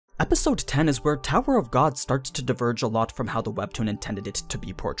Episode 10 is where Tower of God starts to diverge a lot from how the webtoon intended it to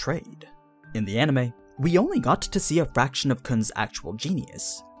be portrayed. In the anime, we only got to see a fraction of Khun's actual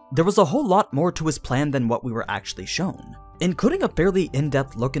genius. There was a whole lot more to his plan than what we were actually shown, including a fairly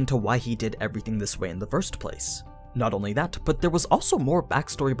in-depth look into why he did everything this way in the first place. Not only that, but there was also more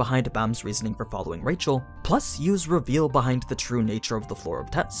backstory behind Baam's reasoning for following Rachel, plus Yu's reveal behind the true nature of the floor of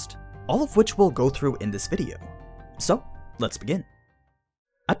test, all of which we'll go through in this video. So, let's begin.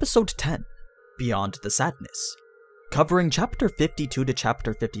 Episode 10, Beyond the Sadness, covering chapter 52 to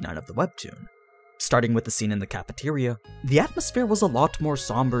chapter 59 of the webtoon. Starting with the scene in the cafeteria, the atmosphere was a lot more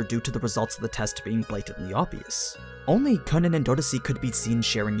somber due to the results of the test being blatantly obvious. Only Khun and Endodasi could be seen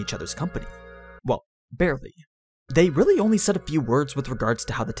sharing each other's company. Well, barely. They really only said a few words with regards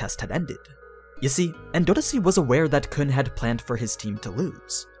to how the test had ended. You see, Endodasi was aware that Khun had planned for his team to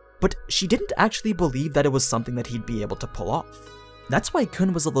lose, but she didn't actually believe that it was something that he'd be able to pull off. That's why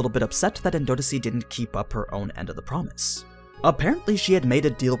Khun was a little bit upset that Endodasi didn't keep up her own end of the promise. Apparently she had made a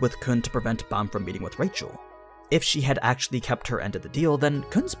deal with Khun to prevent Baam from meeting with Rachel. If she had actually kept her end of the deal, then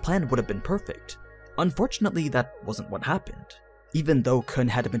Khun's plan would have been perfect. Unfortunately, that wasn't what happened. Even though Khun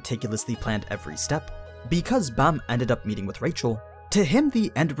had meticulously planned every step, because Baam ended up meeting with Rachel, to him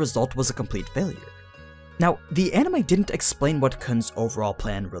the end result was a complete failure. Now, the anime didn't explain what Khun's overall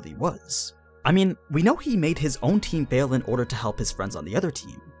plan really was. I mean, we know he made his own team fail in order to help his friends on the other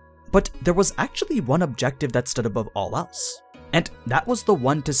team, but there was actually one objective that stood above all else, and that was the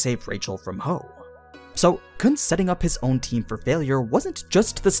one to save Rachel from Ho. So, Khun setting up his own team for failure wasn't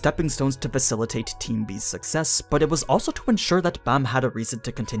just the stepping stones to facilitate Team B's success, but it was also to ensure that Baam had a reason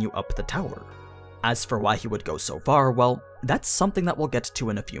to continue up the tower. As for why he would go so far, well, that's something that we'll get to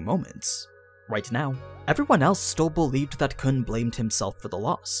in a few moments. Right now, everyone else still believed that Khun blamed himself for the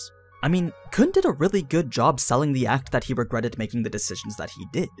loss. I mean, Khun did a really good job selling the act that he regretted making the decisions that he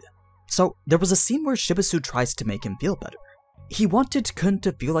did. So, there was a scene where Shibusu tries to make him feel better. He wanted Khun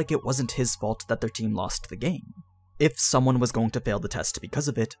to feel like it wasn't his fault that their team lost the game. If someone was going to fail the test because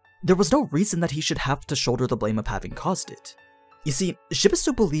of it, there was no reason that he should have to shoulder the blame of having caused it. You see,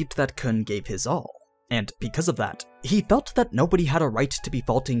 Shibusu believed that Khun gave his all, and because of that, he felt that nobody had a right to be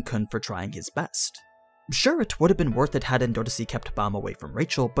faulting Khun for trying his best. Sure, it would have been worth it had Endodasi kept Baam away from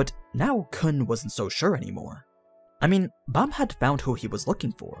Rachel, but now Khun wasn't so sure anymore. I mean, Baam had found who he was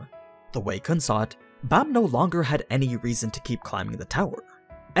looking for. The way Khun saw it, Baam no longer had any reason to keep climbing the tower,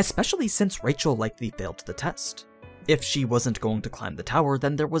 especially since Rachel likely failed the test. If she wasn't going to climb the tower,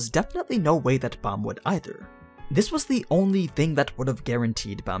 then there was definitely no way that Baam would either. This was the only thing that would have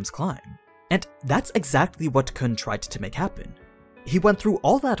guaranteed Baam's climb, and that's exactly what Khun tried to make happen. He went through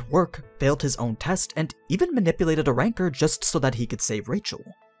all that work, failed his own test, and even manipulated a ranker just so that he could save Rachel.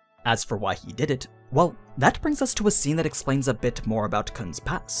 As for why he did it, well, that brings us to a scene that explains a bit more about Khun's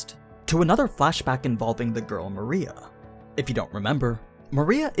past, to another flashback involving the girl Maria. If you don't remember,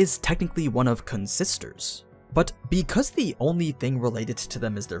 Maria is technically one of Khun's sisters, but because the only thing related to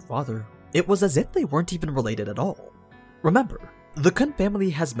them is their father, it was as if they weren't even related at all. Remember, the Khun family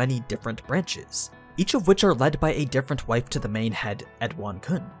has many different branches, each of which are led by a different wife to the main head, Edwan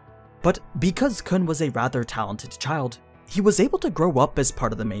Khun. But because Khun was a rather talented child, he was able to grow up as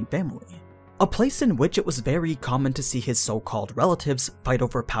part of the main family, a place in which it was very common to see his so-called relatives fight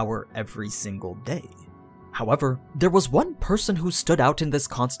over power every single day. However, there was one person who stood out in this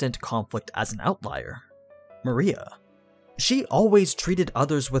constant conflict as an outlier: Maria. She always treated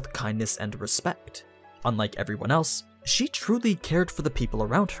others with kindness and respect. Unlike everyone else, she truly cared for the people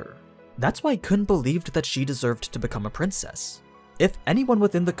around her. That's why Khun believed that she deserved to become a princess. If anyone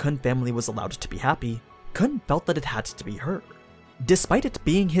within the Khun family was allowed to be happy, Khun felt that it had to be her. Despite it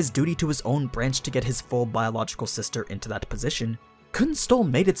being his duty to his own branch to get his full biological sister into that position, Khun still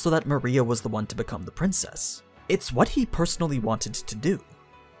made it so that Maria was the one to become the princess. It's what he personally wanted to do.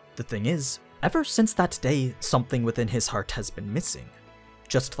 The thing is, ever since that day, something within his heart has been missing.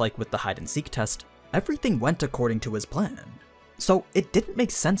 Just like with the hide-and-seek test, everything went according to his plan. So it didn't make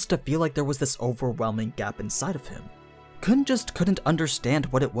sense to feel like there was this overwhelming gap inside of him. Khun just couldn't understand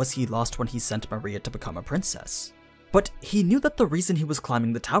what it was he lost when he sent Maria to become a princess. But he knew that the reason he was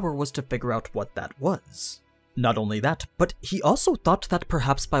climbing the tower was to figure out what that was. Not only that, but he also thought that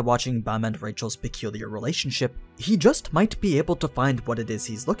perhaps by watching Baam and Rachel's peculiar relationship, he just might be able to find what it is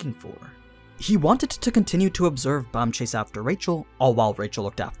he's looking for. He wanted to continue to observe Baam chase after Rachel, all while Rachel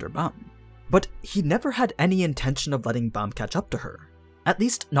looked after Baam. But he never had any intention of letting Baam catch up to her, at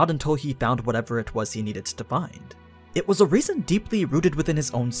least not until he found whatever it was he needed to find. It was a reason deeply rooted within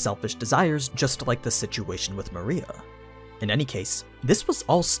his own selfish desires, just like the situation with Maria. In any case, this was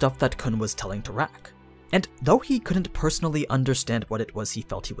all stuff that Khun was telling to Rak. And though he couldn't personally understand what it was he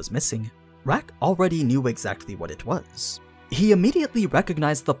felt he was missing, Rak already knew exactly what it was. He immediately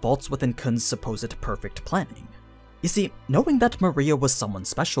recognized the faults within Khun's supposed perfect planning. You see, knowing that Maria was someone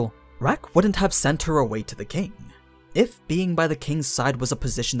special, Rak wouldn't have sent her away to the king. If being by the king's side was a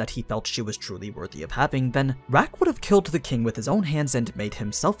position that he felt she was truly worthy of having, then Rak would have killed the king with his own hands and made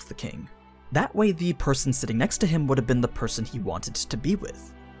himself the king. That way the person sitting next to him would have been the person he wanted to be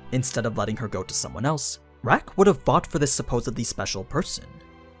with. Instead of letting her go to someone else, Rak would have fought for this supposedly special person.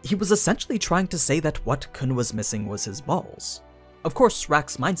 He was essentially trying to say that what Khun was missing was his balls. Of course,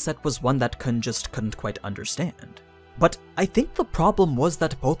 Rak's mindset was one that Khun just couldn't quite understand. But I think the problem was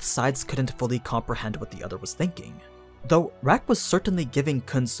that both sides couldn't fully comprehend what the other was thinking. Though Rak was certainly giving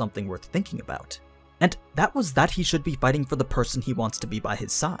Khun something worth thinking about, and that was that he should be fighting for the person he wants to be by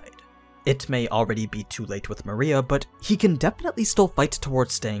his side. It may already be too late with Maria, but he can definitely still fight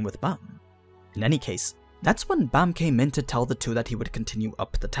towards staying with Baam. In any case, that's when Baam came in to tell the two that he would continue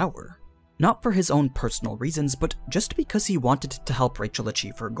up the tower. Not for his own personal reasons, but just because he wanted to help Rachel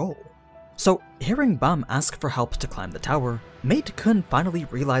achieve her goal. So, hearing Baam ask for help to climb the tower made Khun finally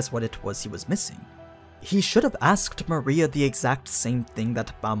realize what it was he was missing. He should have asked Maria the exact same thing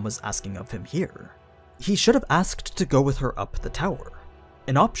that Baam was asking of him here. He should have asked to go with her up the tower,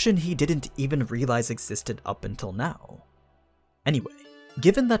 an option he didn't even realize existed up until now. Anyway,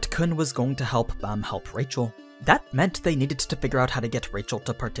 given that Khun was going to help Baam help Rachel, that meant they needed to figure out how to get Rachel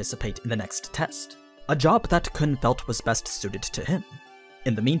to participate in the next test, a job that Khun felt was best suited to him.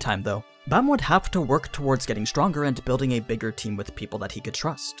 In the meantime though, Baam would have to work towards getting stronger and building a bigger team with people that he could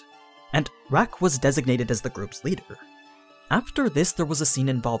trust. And Rak was designated as the group's leader. After this, there was a scene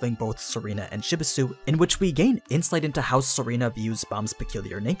involving both Serena and Shibisu, in which we gain insight into how Serena views Baam's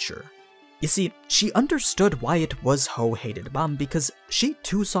peculiar nature. You see, she understood why it was Ho hated Baam because she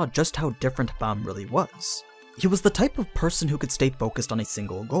too saw just how different Baam really was. He was the type of person who could stay focused on a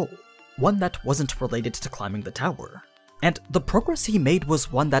single goal, one that wasn't related to climbing the tower. And the progress he made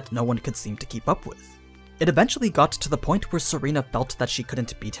was one that no one could seem to keep up with. It eventually got to the point where Serena felt that she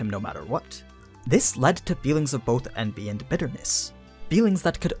couldn't beat him no matter what. This led to feelings of both envy and bitterness, feelings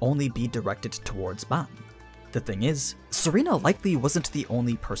that could only be directed towards Baam. The thing is, Serena likely wasn't the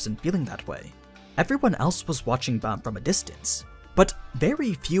only person feeling that way. Everyone else was watching Baam from a distance, but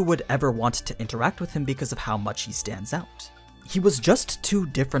very few would ever want to interact with him because of how much he stands out. He was just too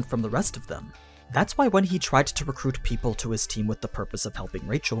different from the rest of them. That's why when he tried to recruit people to his team with the purpose of helping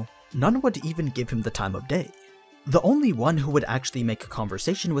Rachel, none would even give him the time of day. The only one who would actually make a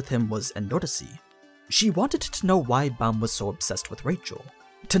conversation with him was Endodisi. She wanted to know why Baam was so obsessed with Rachel,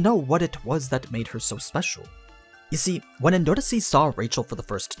 to know what it was that made her so special. You see, when Endodisi saw Rachel for the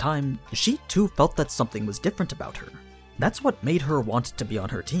first time, she too felt that something was different about her. That's what made her want to be on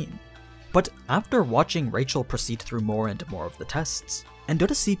her team. But after watching Rachel proceed through more and more of the tests,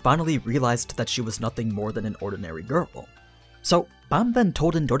 Endodisi finally realized that she was nothing more than an ordinary girl. So Baam then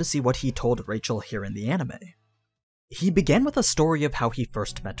told Endodisi what he told Rachel here in the anime. He began with a story of how he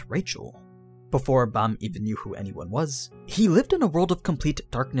first met Rachel. Before Baam even knew who anyone was, he lived in a world of complete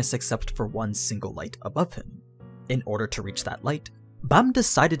darkness except for one single light above him. In order to reach that light, Baam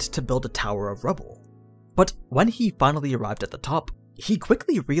decided to build a tower of rubble. But when he finally arrived at the top, he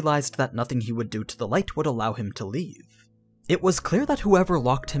quickly realized that nothing he would do to the light would allow him to leave. It was clear that whoever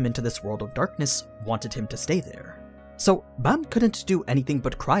locked him into this world of darkness wanted him to stay there. So Baam couldn't do anything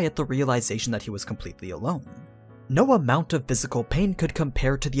but cry at the realization that he was completely alone. No amount of physical pain could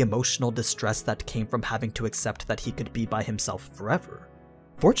compare to the emotional distress that came from having to accept that he could be by himself forever.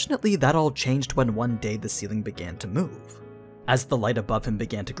 Fortunately, that all changed when one day the ceiling began to move. As the light above him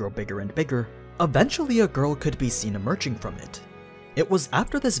began to grow bigger and bigger, eventually a girl could be seen emerging from it. It was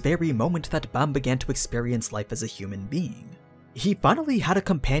after this very moment that Baam began to experience life as a human being. He finally had a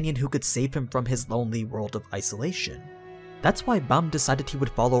companion who could save him from his lonely world of isolation. That's why Baam decided he would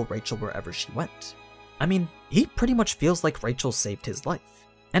follow Rachel wherever she went. I mean, he pretty much feels like Rachel saved his life,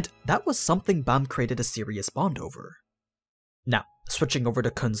 and that was something Baam created a serious bond over. Now, switching over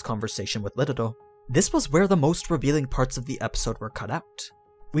to Khun's conversation with Lidodo, this was where the most revealing parts of the episode were cut out.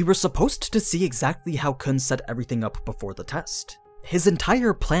 We were supposed to see exactly how Khun set everything up before the test. His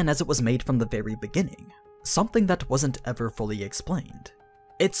entire plan as it was made from the very beginning, something that wasn't ever fully explained.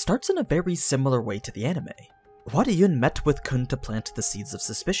 It starts in a very similar way to the anime. Hwa-ryun met with Khun to plant the seeds of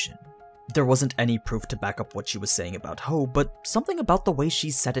suspicion. There wasn't any proof to back up what she was saying about Ho, but something about the way she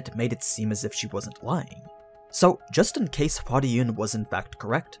said it made it seem as if she wasn't lying. So, just in case Hwa-ryun was in fact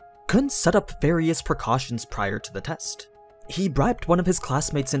correct, Khun set up various precautions prior to the test. He bribed one of his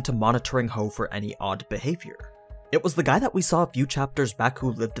classmates into monitoring Ho for any odd behavior. It was the guy that we saw a few chapters back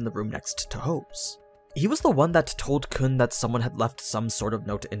who lived in the room next to Ho's. he was the one that told Khun that someone had left some sort of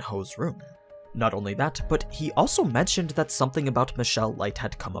note in Ho's room. Not only that, but he also mentioned that something about Michelle Light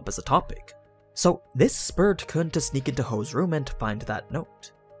had come up as a topic. So this spurred Khun to sneak into Ho's room and find that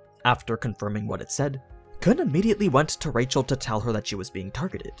note. After confirming what it said, Khun immediately went to Rachel to tell her that she was being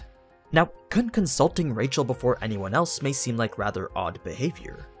targeted. Now, Khun consulting Rachel before anyone else may seem like rather odd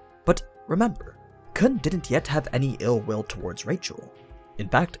behavior, but remember, Khun didn't yet have any ill will towards Rachel. In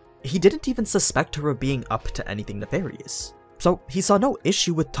fact, he didn't even suspect her of being up to anything nefarious, so he saw no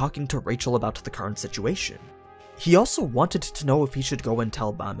issue with talking to Rachel about the current situation. He also wanted to know if he should go and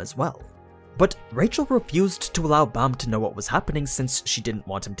tell Baam as well, but Rachel refused to allow Baam to know what was happening since she didn't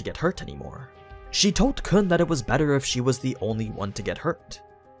want him to get hurt anymore. She told Khun that it was better if she was the only one to get hurt.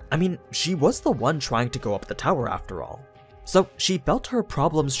 I mean, she was the one trying to go up the tower after all, so she felt her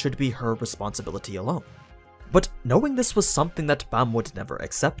problems should be her responsibility alone. But knowing this was something that Baam would never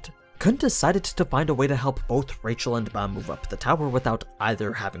accept, Khun decided to find a way to help both Rachel and Baam move up the tower without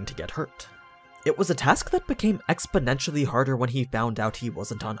either having to get hurt. It was a task that became exponentially harder when he found out he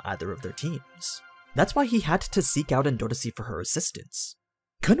wasn't on either of their teams. That's why he had to seek out Endodisi for her assistance.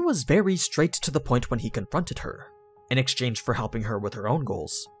 Khun was very straight to the point when he confronted her. In exchange for helping her with her own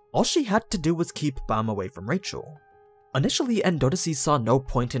goals, all she had to do was keep Baam away from Rachel. Initially, Endodisi saw no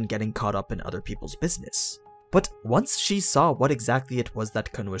point in getting caught up in other people's business, but once she saw what exactly it was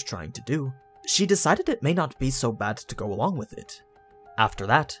that Khun was trying to do, she decided it may not be so bad to go along with it. After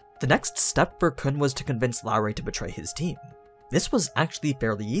that, the next step for Khun was to convince Laure to betray his team. This was actually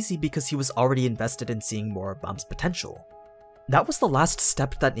fairly easy because he was already invested in seeing more of Baam's potential. That was the last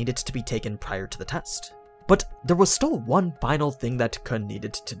step that needed to be taken prior to the test. But there was still one final thing that Khun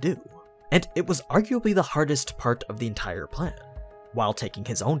needed to do, and it was arguably the hardest part of the entire plan. While taking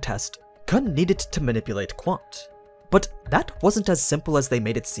his own test, Khun needed to manipulate Quant. But that wasn't as simple as they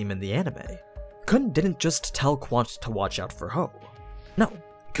made it seem in the anime. Khun didn't just tell Quant to watch out for Ho. No,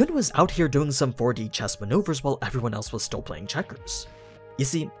 Khun was out here doing some 4D chess maneuvers while everyone else was still playing checkers. You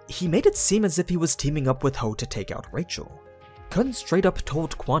see, he made it seem as if he was teaming up with Ho to take out Rachel. Khun straight up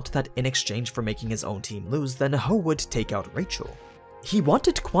told Quant that in exchange for making his own team lose, then Ho would take out Rachel. He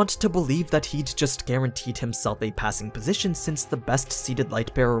wanted Quant to believe that he'd just guaranteed himself a passing position since the best seeded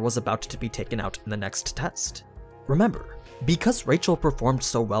Lightbearer was about to be taken out in the next test. Remember, because Rachel performed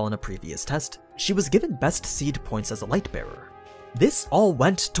so well in a previous test, she was given best seed points as a Lightbearer. This all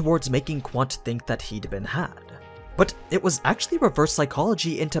went towards making Quant think that he'd been had. But it was actually reverse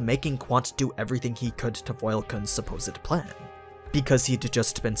psychology into making Quant do everything he could to foil Khun's supposed plan. Because he'd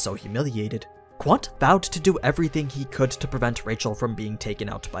just been so humiliated, Quant vowed to do everything he could to prevent Rachel from being taken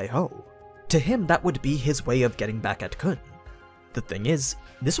out by Ho. To him, that would be his way of getting back at Khun. The thing is,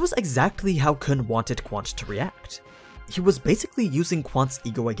 this was exactly how Khun wanted Quant to react. He was basically using Quant's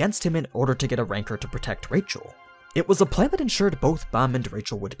ego against him in order to get a ranker to protect Rachel. It was a plan that ensured both Baam and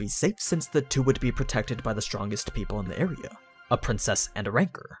Rachel would be safe since the two would be protected by the strongest people in the area, a princess and a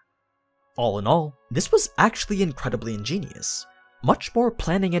ranker. All in all, this was actually incredibly ingenious. Much more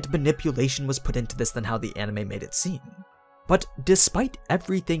planning and manipulation was put into this than how the anime made it seem. But despite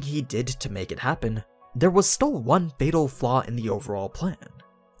everything he did to make it happen, there was still one fatal flaw in the overall plan,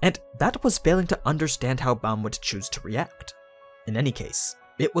 and that was failing to understand how Baam would choose to react. In any case,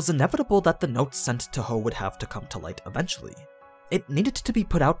 it was inevitable that the note sent to Ho would have to come to light eventually. It needed to be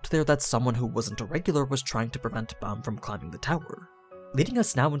put out there that someone who wasn't a regular was trying to prevent Baam from climbing the tower, leading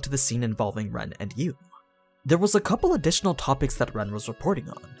us now into the scene involving Ren and Yu. There was a couple additional topics that Ren was reporting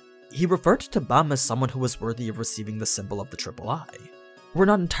on. He referred to Baam as someone who was worthy of receiving the symbol of the triple eye. We're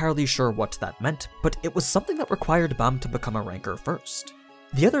not entirely sure what that meant, but it was something that required Baam to become a ranker first.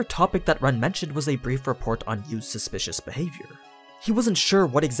 The other topic that Ren mentioned was a brief report on Yu's suspicious behavior. He wasn't sure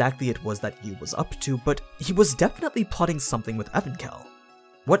what exactly it was that Yu was up to, but he was definitely plotting something with Evankel.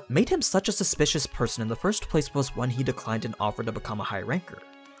 What made him such a suspicious person in the first place was when he declined an offer to become a high ranker.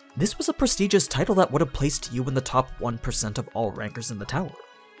 This was a prestigious title that would have placed Yu in the top 1% of all rankers in the tower.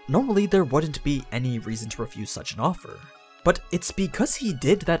 Normally, there wouldn't be any reason to refuse such an offer, but it's because he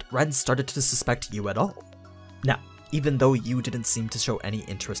did that Ren started to suspect Yu at all. Now, even though Yu didn't seem to show any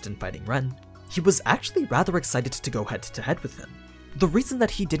interest in fighting Ren, he was actually rather excited to go head-to-head with him. The reason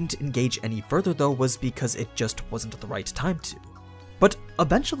that he didn't engage any further though was because it just wasn't the right time to. But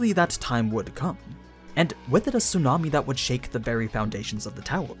eventually that time would come, and with it a tsunami that would shake the very foundations of the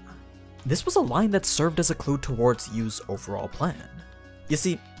tower. This was a line that served as a clue towards Yu's overall plan. You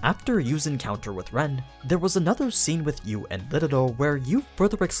see, after Yu's encounter with Ren, there was another scene with Yu and Lidodo where Yu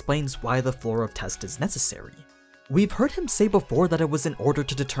further explains why the floor of test is necessary. We've heard him say before that it was in order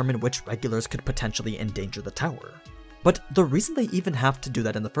to determine which regulars could potentially endanger the tower. But the reason they even have to do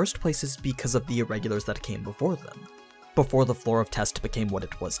that in the first place is because of the irregulars that came before them. Before the floor of test became what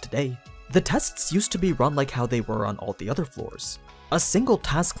it was today, the tests used to be run like how they were on all the other floors. A single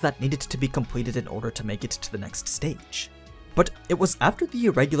task that needed to be completed in order to make it to the next stage. But it was after the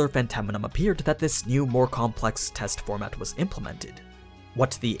irregular Phantaminum appeared that this new, more complex test format was implemented.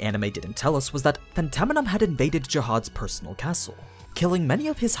 What the anime didn't tell us was that Phantaminum had invaded Jihad's personal castle, killing many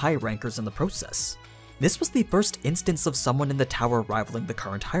of his high rankers in the process. This was the first instance of someone in the tower rivaling the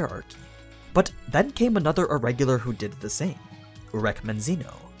current hierarchy. But then came another irregular who did the same, Urek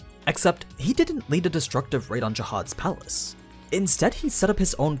Menzino. Except he didn't lead a destructive raid on Jihad's palace. Instead, he set up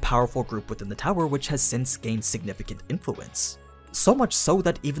his own powerful group within the tower, which has since gained significant influence. So much so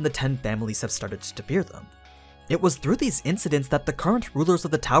that even the 10 families have started to fear them. It was through these incidents that the current rulers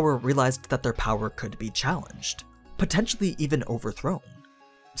of the tower realized that their power could be challenged, potentially even overthrown.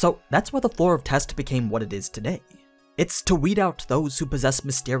 So that's why the floor of test became what it is today. It's to weed out those who possess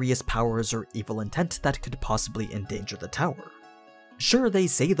mysterious powers or evil intent that could possibly endanger the tower. Sure, they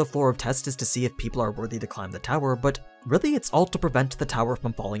say the floor of test is to see if people are worthy to climb the tower, but really it's all to prevent the tower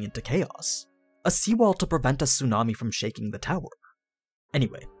from falling into chaos. A seawall to prevent a tsunami from shaking the tower.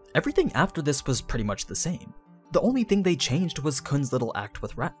 Anyway, everything after this was pretty much the same. The only thing they changed was Khun's little act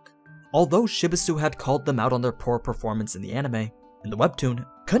with Rek. Although Shibisu had called them out on their poor performance in the anime, in the webtoon,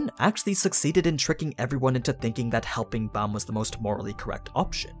 Khun actually succeeded in tricking everyone into thinking that helping Baam was the most morally correct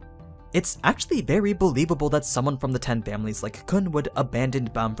option. It's actually very believable that someone from the 10 families like Khun would abandon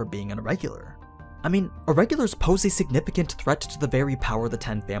Baam for being an irregular. I mean, irregulars pose a significant threat to the very power the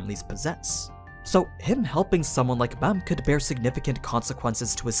 10 families possess. So him helping someone like Baam could bear significant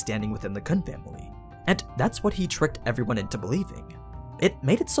consequences to his standing within the Khun family. And that's what he tricked everyone into believing. It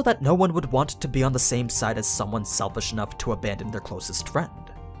made it so that no one would want to be on the same side as someone selfish enough to abandon their closest friend.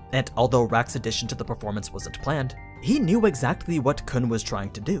 And although Rak's addition to the performance wasn't planned, he knew exactly what Khun was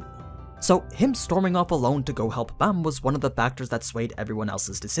trying to do. So him storming off alone to go help Baam was one of the factors that swayed everyone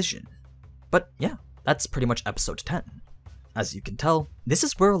else's decision. But yeah, that's pretty much episode 10. As you can tell, this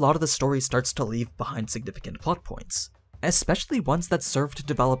is where a lot of the story starts to leave behind significant plot points, especially ones that serve to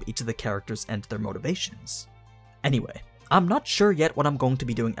develop each of the characters and their motivations. Anyway, I'm not sure yet when I'm going to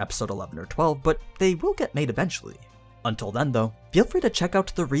be doing episode 11 or 12, but they will get made eventually. Until then though, feel free to check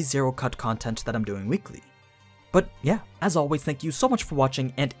out the ReZero Cut content that I'm doing weekly. But yeah, as always, thank you so much for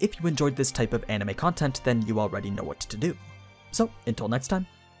watching, and if you enjoyed this type of anime content, then you already know what to do. So, until next time,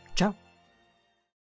 ciao!